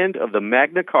the land of the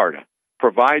Magna Carta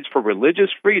provides for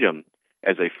religious freedom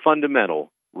as a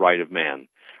fundamental right of man.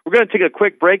 We're going to take a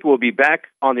quick break. We'll be back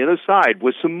on the other side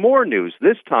with some more news,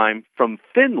 this time from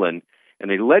Finland, and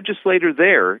a legislator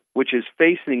there which is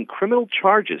facing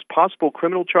possible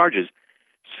criminal charges,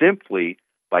 simply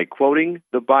by quoting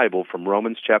the Bible from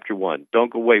Romans chapter 1.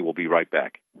 Don't go away. We'll be right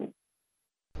back.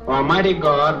 Almighty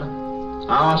God,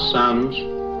 our sons,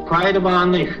 pride of our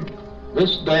nation,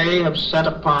 this day have set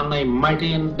upon a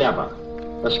mighty endeavor,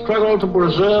 a struggle to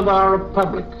preserve our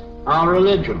republic, our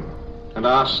religion, and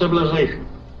our civilization,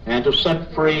 and to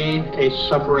set free a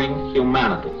suffering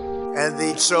humanity. And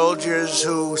the soldiers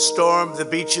who stormed the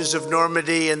beaches of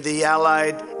Normandy and the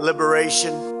Allied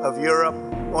liberation of Europe.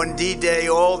 On D-Day,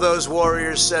 all those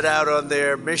warriors set out on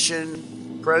their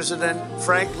mission. President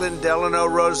Franklin Delano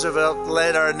Roosevelt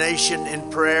led our nation in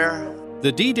prayer.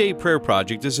 The D-Day Prayer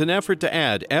Project is an effort to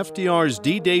add FDR's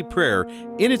D-Day prayer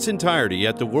in its entirety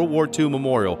at the World War II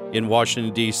Memorial in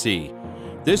Washington, D.C.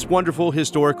 This wonderful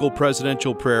historical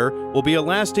presidential prayer will be a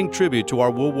lasting tribute to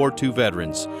our World War II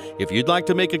veterans. If you'd like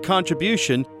to make a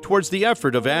contribution towards the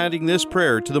effort of adding this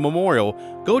prayer to the memorial,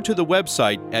 go to the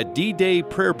website at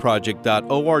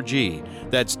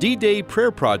ddayprayerproject.org. That's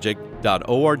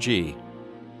ddayprayerproject.org.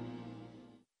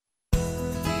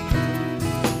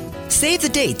 Save the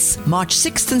dates, March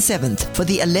 6th and 7th, for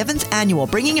the 11th annual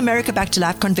Bringing America Back to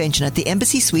Life convention at the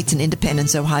Embassy Suites in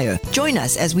Independence, Ohio. Join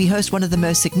us as we host one of the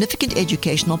most significant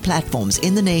educational platforms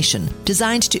in the nation,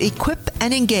 designed to equip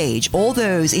and engage all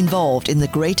those involved in the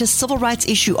greatest civil rights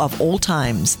issue of all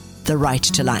times, the right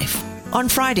to life. On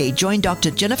Friday, join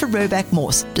Dr. Jennifer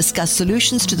Roback-Morse discuss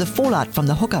solutions to the fallout from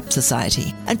the Hookup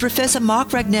Society, and Professor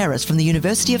Mark Ragnaris from the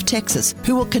University of Texas,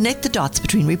 who will connect the dots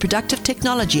between reproductive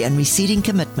technology and receding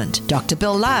commitment. Dr.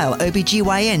 Bill Lyle,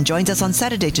 OBGYN, joins us on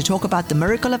Saturday to talk about the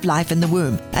miracle of life in the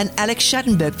womb, and Alex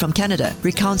Schattenberg from Canada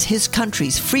recounts his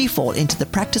country's freefall into the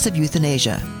practice of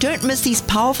euthanasia. Don't miss these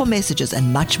powerful messages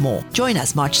and much more. Join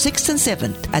us March 6th and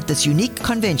 7th at this unique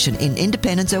convention in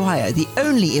Independence, Ohio, the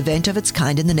only event of its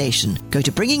kind in the nation. Go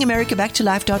to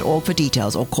bringingamericabacktolife.org for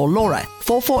details or call Laura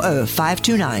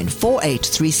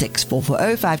 440-529-4836,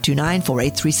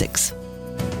 440-529-4836.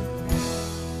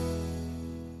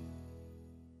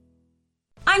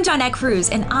 I'm on a cruise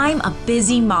and I'm a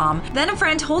busy mom. Then a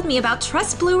friend told me about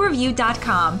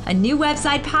trustbluereview.com, a new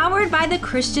website powered by the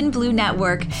Christian Blue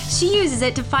Network. She uses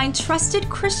it to find trusted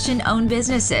Christian-owned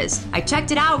businesses. I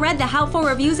checked it out, read the helpful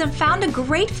reviews, and found a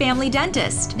great family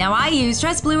dentist. Now I use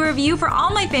Trust Blue Review for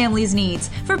all my family's needs.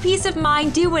 For peace of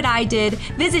mind, do what I did.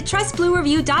 Visit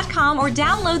trustbluereview.com or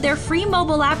download their free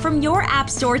mobile app from your app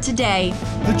store today.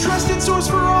 The trusted source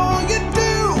for all you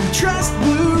do. Trust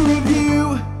Blue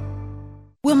Review.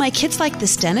 Will my kids like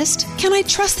this dentist? Can I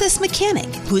trust this mechanic?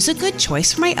 Who's a good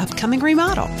choice for my upcoming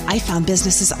remodel? I found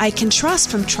businesses I can trust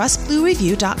from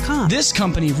trustbluereview.com. This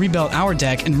company rebuilt our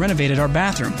deck and renovated our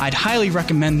bathroom. I'd highly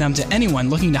recommend them to anyone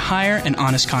looking to hire an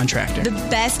honest contractor. The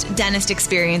best dentist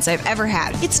experience I've ever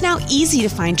had. It's now easy to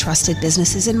find trusted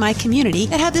businesses in my community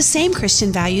that have the same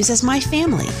Christian values as my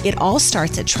family. It all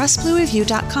starts at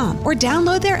trustbluereview.com or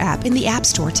download their app in the App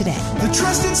Store today. The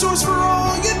trusted source for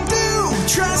all you do.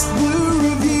 Trust Blue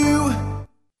Review.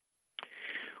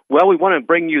 Well, we want to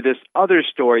bring you this other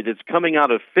story that's coming out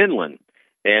of Finland,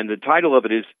 and the title of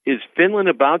it is Finland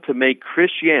About to Make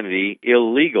Christianity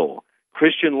Illegal?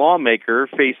 Christian Lawmaker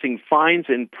Facing Fines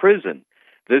in Prison.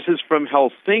 This is from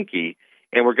Helsinki,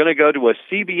 and we're going to go to a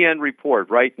CBN report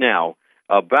right now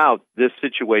about this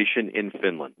situation in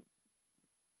Finland.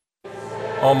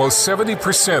 Almost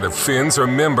 70% of Finns are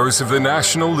members of the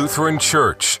National Lutheran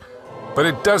Church, but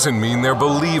it doesn't mean they're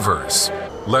believers.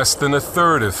 Less than a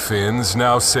third of Finns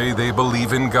now say they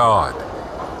believe in God.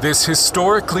 This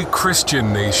historically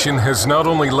Christian nation has not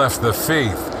only left the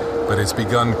faith, but has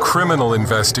begun criminal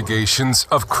investigations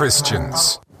of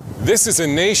Christians. This is a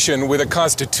nation with a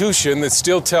constitution that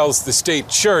still tells the state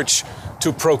church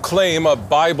to proclaim a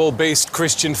Bible-based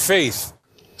Christian faith.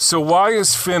 So why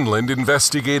is Finland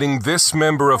investigating this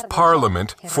member of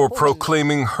parliament for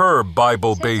proclaiming her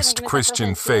Bible-based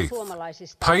Christian faith?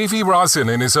 Päivi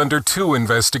Räsänen is under 2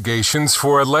 investigations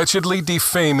for allegedly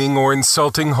defaming or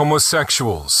insulting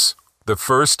homosexuals. The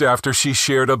first after she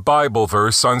shared a Bible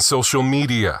verse on social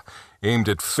media aimed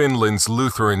at Finland's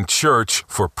Lutheran Church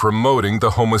for promoting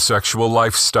the homosexual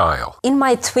lifestyle. In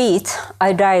my tweet,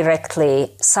 I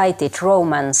directly cited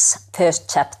Romans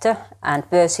 1st chapter and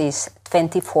verses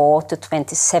 24 to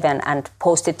 27 and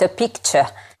posted a picture.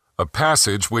 A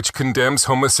passage which condemns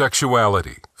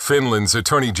homosexuality. Finland's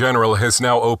Attorney General has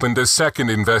now opened a second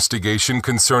investigation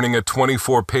concerning a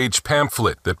 24-page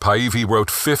pamphlet that Päivi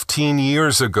wrote 15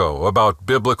 years ago about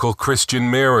biblical Christian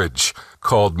marriage,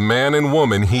 called Man and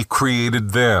Woman, He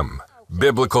Created Them.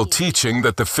 Biblical teaching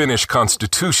that the Finnish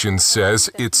constitution says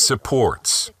it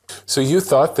supports. So you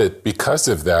thought that because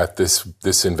of that,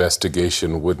 this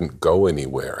investigation wouldn't go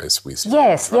anywhere, as we said?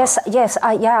 Yes.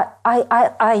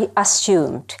 I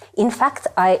assumed. In fact,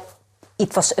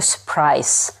 it was a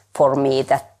surprise for me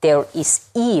that there is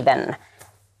even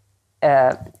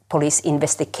a police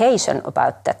investigation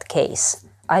about that case.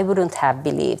 I wouldn't have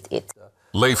believed it.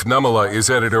 Leif Namala is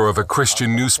editor of a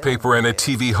Christian newspaper and a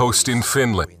TV host in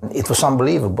Finland. It was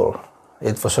unbelievable.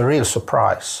 It was a real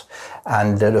surprise.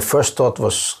 And the first thought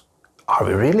was, are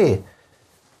they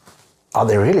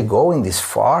really going this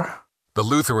far? The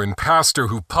Lutheran pastor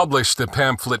who published the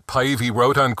pamphlet Päivi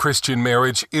wrote on Christian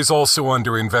marriage is also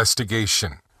under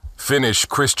investigation. Finnish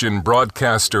Christian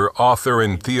broadcaster, author,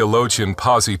 and theologian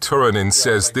Pasi Turunen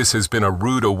says this has been a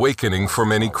rude awakening for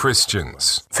many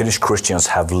Christians. Finnish Christians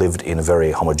have lived in a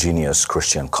very homogeneous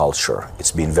Christian culture.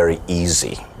 It's been very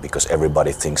easy because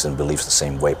everybody thinks and believes the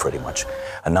same way pretty much.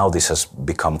 And now this has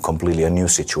become completely a new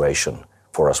situation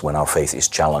for us when our faith is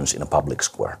challenged in a public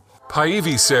square.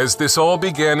 Päivi says this all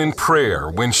began in prayer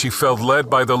when she felt led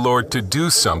by the Lord to do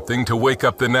something to wake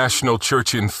up the national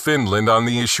church in Finland on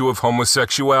the issue of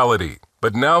homosexuality,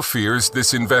 but now fears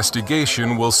this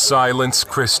investigation will silence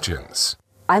Christians.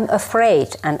 I'm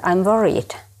afraid and I'm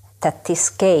worried that this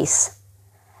case,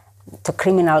 the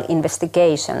criminal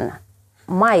investigation,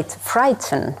 might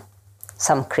frighten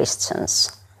some Christians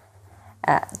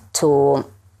to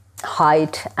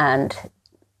hide and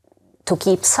to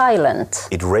keep silent.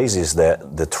 It raises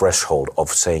the threshold of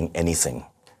saying anything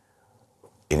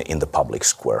in the public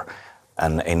square.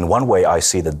 And in one way I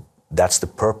see that that's the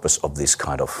purpose of this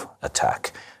kind of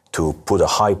attack, to put a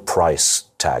high price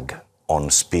tag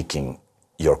on speaking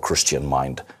your Christian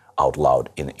mind out loud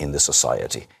in the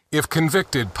society. If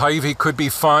convicted, Päivi could be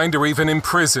fined or even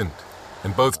imprisoned.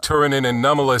 And both Turunen and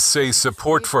Namala say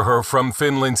support for her from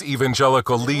Finland's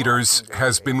evangelical leaders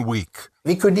has been weak.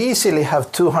 We could easily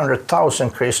have 200,000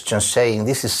 Christians saying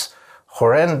this is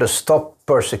horrendous, stop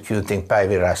persecuting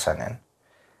Päivi Räsänen.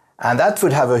 And that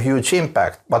would have a huge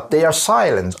impact, but they are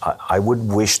silent. I would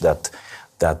wish that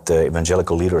the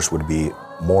evangelical leaders would be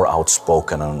more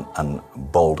outspoken and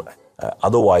bold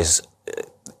Otherwise,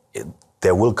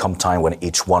 there will come time when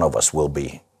each one of us will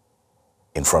be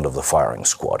in front of the firing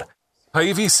squad.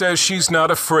 Päivi says she's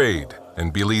not afraid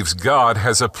and believes God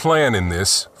has a plan in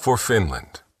this for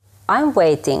Finland. I'm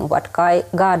waiting what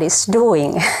God is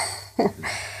doing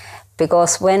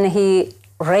because when He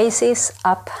raises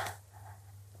up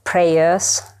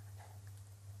prayers,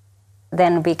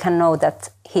 then we can know that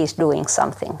He's doing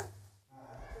something.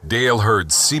 Dale Hurd,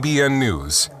 CBN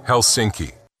News,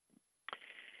 Helsinki.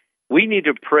 We need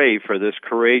to pray for this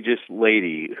courageous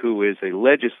lady who is a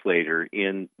legislator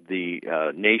in the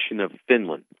nation of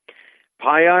Finland.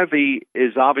 Päivi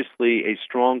is obviously a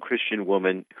strong Christian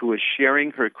woman who is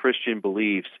sharing her Christian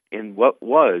beliefs in what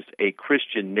was a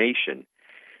Christian nation.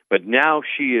 But now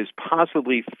she is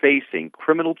possibly facing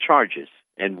criminal charges.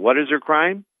 And what is her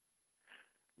crime?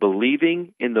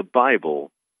 Believing in the Bible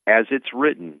as it's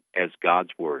written as God's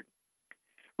Word.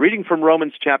 Reading from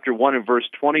Romans chapter 1 and verse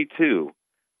 22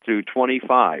 through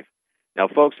 25. Now,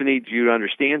 folks, I need you to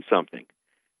understand something.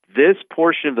 This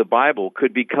portion of the Bible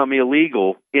could become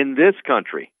illegal in this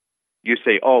country. You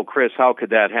say, oh, Chris, how could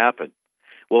that happen?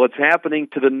 Well, it's happening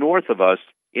to the north of us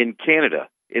in Canada.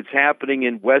 It's happening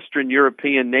in Western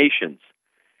European nations.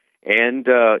 And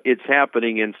it's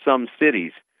happening in some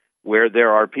cities where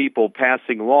there are people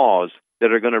passing laws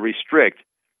that are going to restrict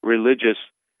religious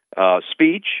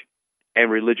speech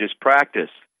and religious practice.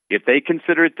 If they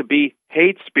consider it to be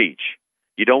hate speech,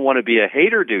 you don't want to be a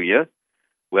hater, do you?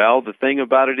 Well, the thing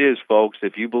about it is, folks,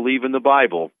 if you believe in the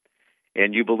Bible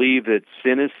and you believe that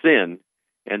sin is sin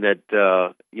and that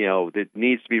that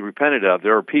needs to be repented of,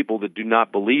 there are people that do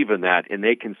not believe in that and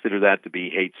they consider that to be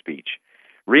hate speech.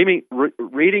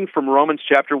 Reading from Romans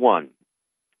chapter 1,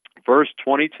 verse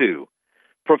 22,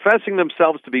 professing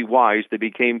themselves to be wise, they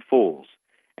became fools,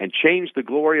 and changed the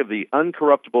glory of the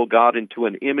uncorruptible God into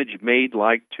an image made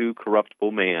like to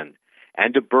corruptible man,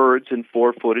 and to birds and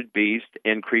four-footed beasts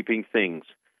and creeping things.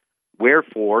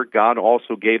 Wherefore God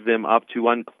also gave them up to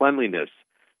uncleanliness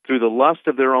through the lust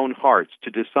of their own hearts,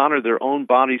 to dishonor their own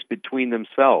bodies between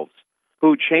themselves,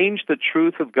 who changed the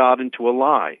truth of God into a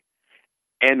lie,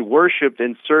 and worshipped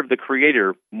and served the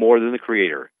Creator more than the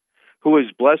Creator, who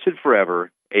is blessed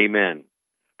forever. Amen.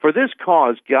 For this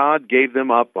cause God gave them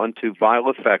up unto vile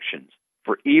affections,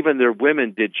 for even their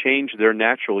women did change their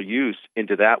natural use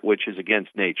into that which is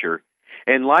against nature,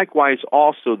 and likewise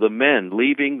also the men,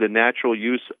 leaving the natural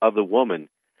use of the woman,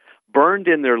 burned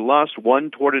in their lust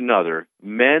one toward another,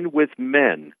 men with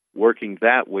men, working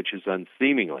that which is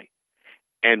unseemly,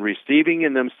 and receiving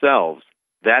in themselves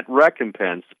that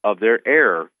recompense of their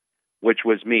error which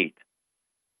was meet.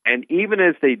 And even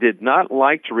as they did not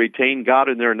like to retain God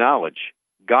in their knowledge,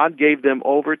 God gave them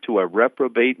over to a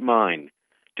reprobate mind,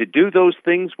 to do those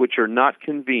things which are not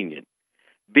convenient,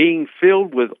 being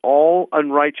filled with all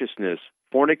unrighteousness,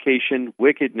 fornication,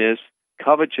 wickedness,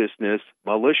 covetousness,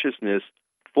 maliciousness,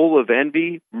 full of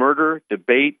envy, murder,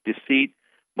 debate, deceit,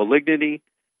 malignity,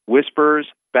 whisperers,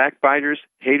 backbiters,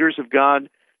 haters of God,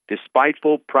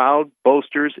 despiteful, proud,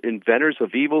 boasters, inventors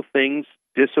of evil things,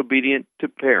 disobedient to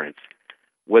parents,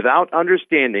 without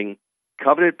understanding,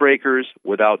 covenant breakers,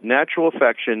 without natural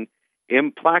affection,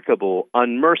 implacable,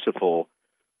 unmerciful,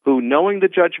 who, knowing the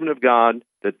judgment of God,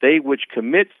 that they which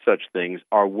commit such things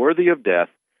are worthy of death,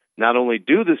 not only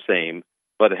do the same,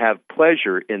 but have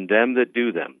pleasure in them that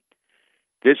do them.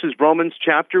 This is Romans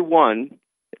chapter 1.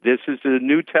 This is the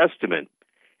New Testament.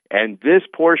 And this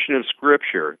portion of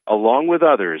Scripture, along with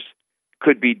others,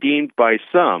 could be deemed by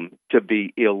some to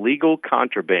be illegal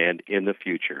contraband in the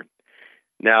future.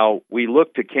 Now, we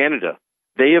look to Canada.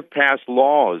 They have passed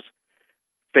laws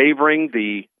favoring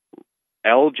the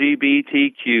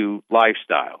LGBTQ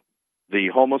lifestyle, the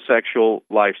homosexual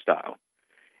lifestyle.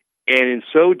 And in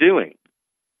so doing,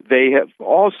 they have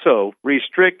also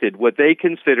restricted what they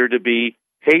consider to be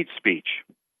hate speech.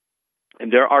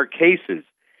 And there are cases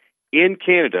in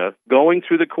Canada going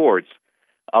through the courts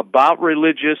about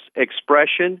religious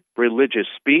expression, religious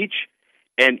speech,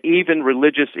 and even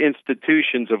religious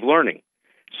institutions of learning.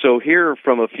 So here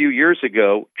from a few years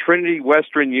ago, Trinity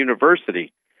Western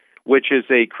University, which is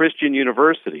a Christian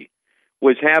university,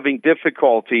 was having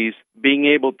difficulties being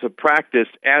able to practice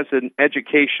as an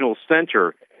educational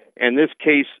center, and this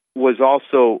case was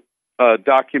also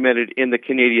documented in the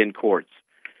Canadian courts.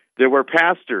 There were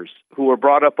pastors who were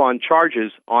brought up on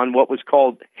charges on what was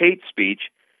called hate speech,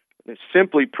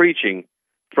 simply preaching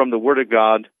from the Word of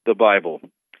God, the Bible.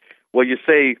 Well, you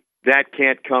say, that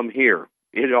can't come here.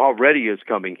 It already is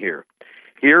coming here.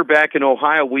 Here back in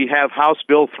Ohio, we have House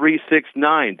Bill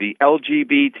 369, the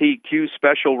LGBTQ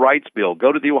Special Rights Bill.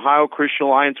 Go to the Ohio Christian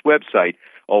Alliance website,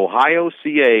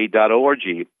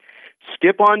 ohioca.org.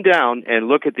 skip on down and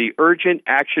look at the urgent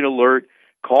action alert.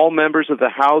 Call members of the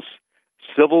House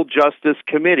Civil Justice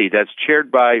Committee. That's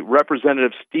chaired by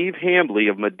Representative Steve Hambly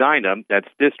of Medina. That's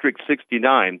District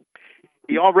 69.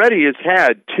 He already has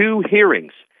had 2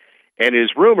 hearings, and it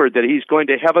is rumored that he's going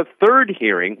to have a 3rd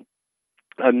hearing,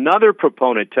 another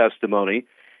proponent testimony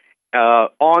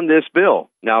on this bill.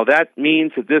 Now, that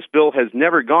means that this bill has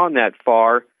never gone that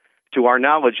far, to our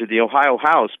knowledge, of the Ohio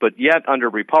House, but yet under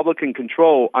Republican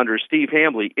control under Steve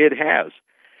Hambly, it has.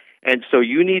 And so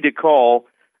you need to call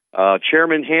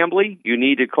Chairman Hambly, you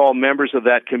need to call members of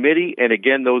that committee, and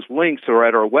again, those links are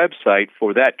at our website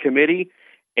for that committee,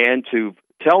 and to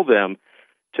tell them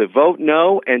to vote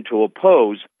no and to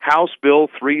oppose House Bill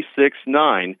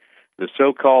 369, the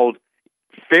so-called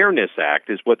Fairness Act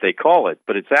is what they call it,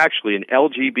 but it's actually an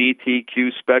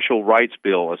LGBTQ special rights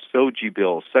bill, a SOGI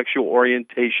bill, sexual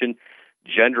orientation,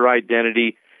 gender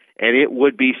identity, and it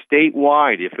would be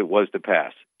statewide if it was to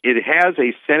pass. It has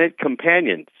a Senate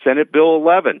companion, Senate Bill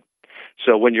 11.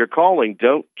 So when you're calling,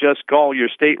 don't just call your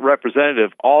state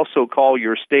representative, also call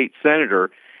your state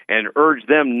senator and urge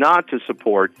them not to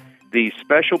support these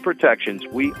special protections.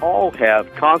 We all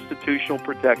have constitutional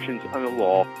protections under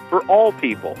law for all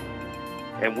people.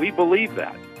 And we believe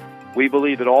that. We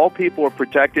believe that all people are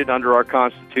protected under our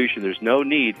Constitution. There's no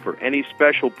need for any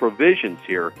special provisions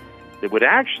here that would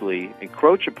actually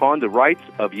encroach upon the rights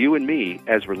of you and me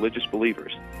as religious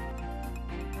believers.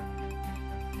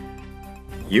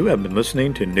 You have been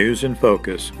listening to News in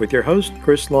Focus with your host,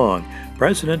 Chris Long,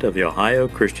 president of the Ohio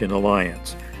Christian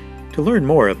Alliance. To learn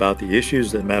more about the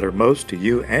issues that matter most to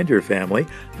you and your family,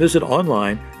 visit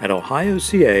online at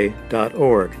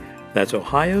ohioca.org. That's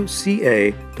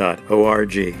ohioca.org.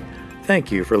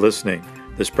 Thank you for listening.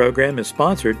 This program is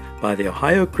sponsored by the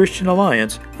Ohio Christian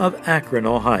Alliance of Akron,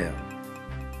 Ohio.